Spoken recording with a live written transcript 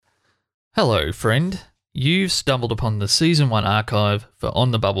Hello, friend. You've stumbled upon the Season 1 archive for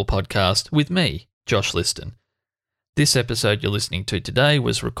On the Bubble podcast with me, Josh Liston. This episode you're listening to today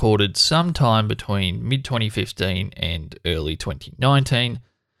was recorded sometime between mid-2015 and early 2019.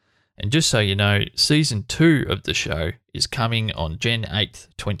 And just so you know, Season 2 of the show is coming on Jan 8th,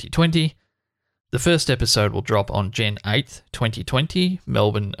 2020. The first episode will drop on Jan 8th, 2020,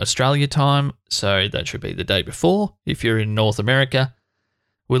 Melbourne, Australia time, so that should be the day before if you're in North America.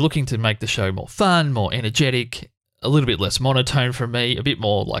 We're looking to make the show more fun, more energetic, a little bit less monotone from me, a bit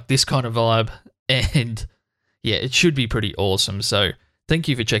more like this kind of vibe, and yeah, it should be pretty awesome. So thank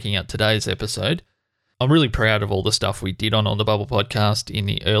you for checking out today's episode. I'm really proud of all the stuff we did on the Bubble podcast in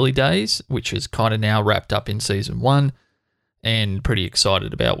the early days, which is kind of now wrapped up in Season 1, and pretty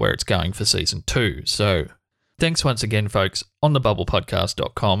excited about where it's going for Season 2. So thanks once again, folks, on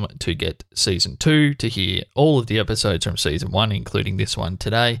thebubblepodcast.com to get Season 2, to hear all of the episodes from Season 1, including this one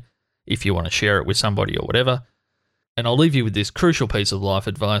today, if you want to share it with somebody or whatever. And I'll leave you with this crucial piece of life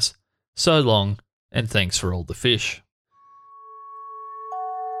advice. So long, and thanks for all the fish.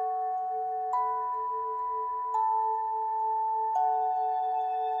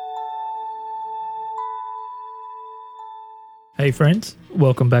 Hey friends,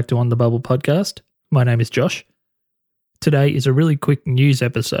 welcome back to On the Bubble podcast. My name is Josh. Today is a really quick news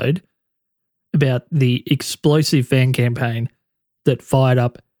episode about the explosive fan campaign that fired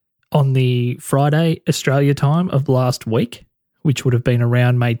up on the Friday Australia time of last week, which would have been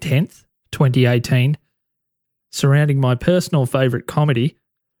around May 10th, 2018, surrounding my personal favourite comedy,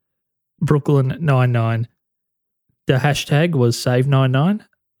 Brooklyn Nine-Nine. The hashtag was Save99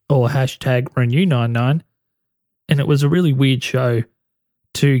 or hashtag Renew99, and it was a really weird show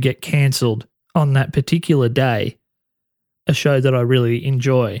to get cancelled on that particular day, a show that I really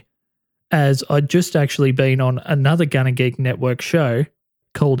enjoy, as I'd just actually been on another Gunner Geek Network show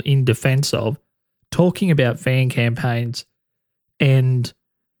called In Defense Of, talking about fan campaigns and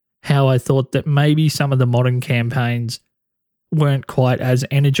how I thought that maybe some of the modern campaigns weren't quite as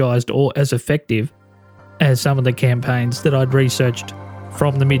energized or as effective as some of the campaigns that I'd researched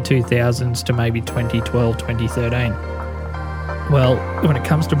from the mid-2000s to maybe 2012, 2013. Well, when it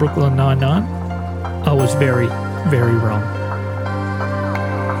comes to Brooklyn Nine-Nine, I was very, very wrong.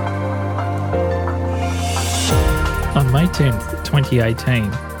 On May 10th, 2018,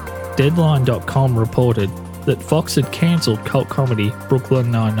 Deadline.com reported that Fox had cancelled cult comedy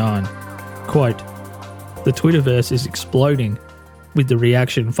Brooklyn Nine-Nine. Quote, "The Twitterverse is exploding with the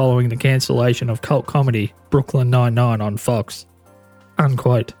reaction following the cancellation of cult comedy Brooklyn Nine-Nine on Fox."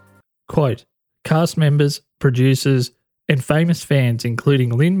 Unquote. Quote, "Cast members, producers, and famous fans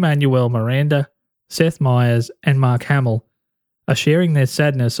including Lin-Manuel Miranda, Seth Meyers, and Mark Hamill are sharing their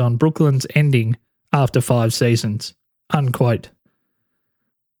sadness on Brooklyn's ending after 5 seasons." Unquote.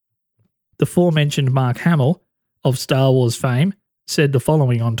 The aforementioned Mark Hamill of Star Wars fame said the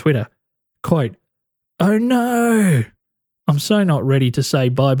following on Twitter, quote, "Oh no, I'm so not ready to say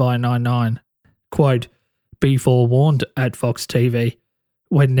bye-bye 9-9. Quote, "Be forewarned at Fox TV.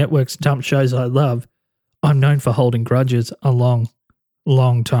 When networks dump shows I love, I'm known for holding grudges a long,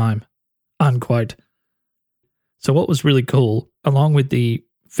 long time." Unquote. So what was really cool, along with the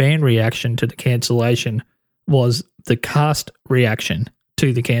fan reaction to the cancellation, was the cast reaction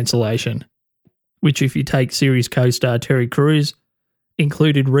to the cancellation, which, if you take series co-star Terry Crews,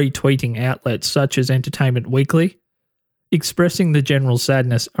 included retweeting outlets such as Entertainment Weekly, expressing the general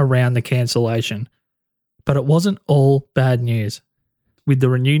sadness around the cancellation. But it wasn't all bad news, with the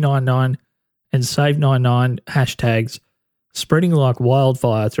Renew99 and Save99 hashtags spreading like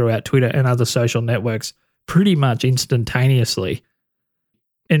wildfire throughout Twitter and other social networks pretty much instantaneously.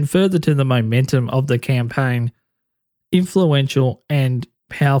 And further to the momentum of the campaign, influential and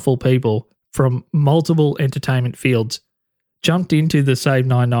powerful people from multiple entertainment fields jumped into the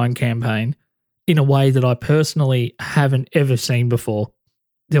Save99 campaign in a way that I personally haven't ever seen before.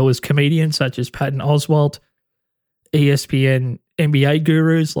 There was comedians such as Patton Oswalt, ESPN NBA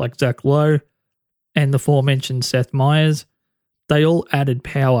gurus like Zach Lowe, and the aforementioned Seth Meyers. They all added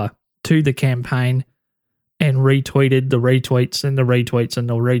power to the campaign and retweeted the retweets and the retweets and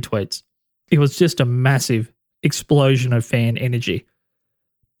the retweets. It was just a massive explosion of fan energy.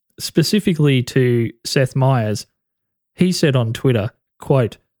 Specifically to Seth Meyers, he said on Twitter,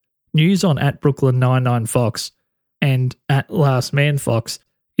 quote, "News on @Brooklyn Nine-Nine Fox and @LastManFox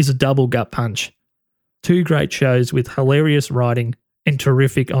is a double gut punch. 2 great shows with hilarious writing and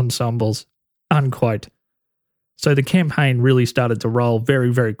terrific ensembles." Unquote. So the campaign really started to roll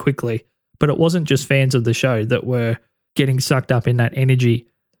very, very quickly, but it wasn't just fans of the show that were getting sucked up in that energy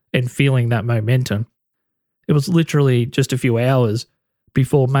and feeling that momentum. It was literally just a few hours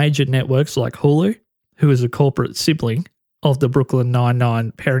before major networks like Hulu, who is a corporate sibling of the Brooklyn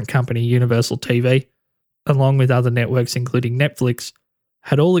Nine-Nine parent company Universal TV, along with other networks including Netflix,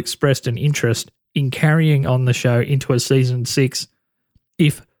 had all expressed an interest in carrying on the show into a season 6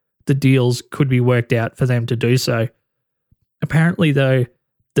 if the deals could be worked out for them to do so. Apparently, though,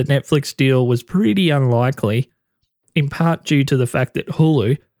 the Netflix deal was pretty unlikely, in part due to the fact that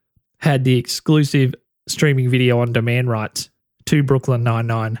Hulu had the exclusive streaming video on demand rights to Brooklyn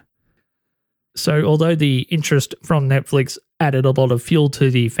Nine-Nine. So although the interest from Netflix added a lot of fuel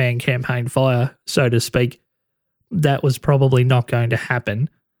to the fan campaign fire, so to speak, that was probably not going to happen.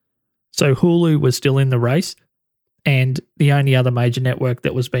 So Hulu was still in the race, and the only other major network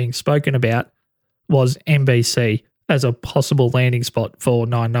that was being spoken about was NBC as a possible landing spot for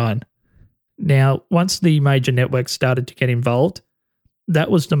Nine-Nine. Now, once the major networks started to get involved,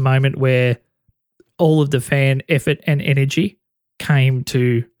 that was the moment where all of the fan effort and energy came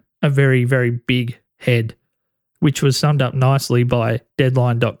to a very, very big head, which was summed up nicely by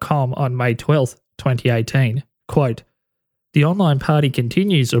Deadline.com on May 12th, 2018. Quote, "The online party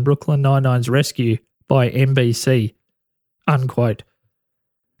continues of Brooklyn Nine-Nine's rescue by NBC." Unquote.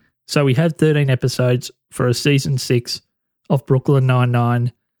 So we had 13 episodes for a season 6 of Brooklyn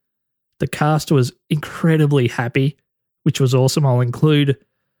Nine-Nine. The cast was incredibly happy, which was awesome. I'll include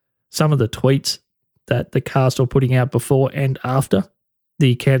some of the tweets that the cast were putting out before and after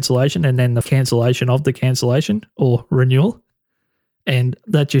the cancellation, and then the cancellation of the cancellation or renewal. And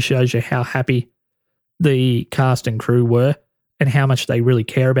that just shows you how happy the cast and crew were and how much they really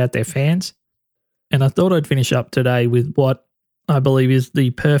care about their fans. And I thought I'd finish up today with what I believe is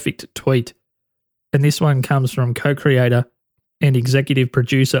the perfect tweet. And this one comes from co-creator and executive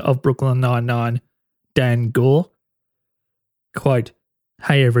producer of Brooklyn Nine-Nine, Dan Gore. Quote,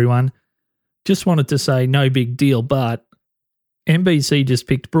 "Hey everyone, just wanted to say no big deal, but NBC just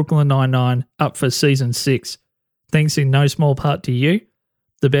picked Brooklyn Nine-Nine up for season 6. Thanks in no small part to you,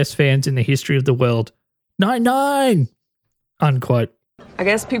 the best fans in the history of the world. Nine-Nine!" Unquote. I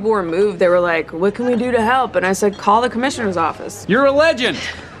guess people were moved. They were like, "What can we do to help?" And I said, "Call the commissioner's office." You're a legend.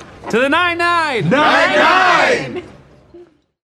 To the 9-9! 9-9!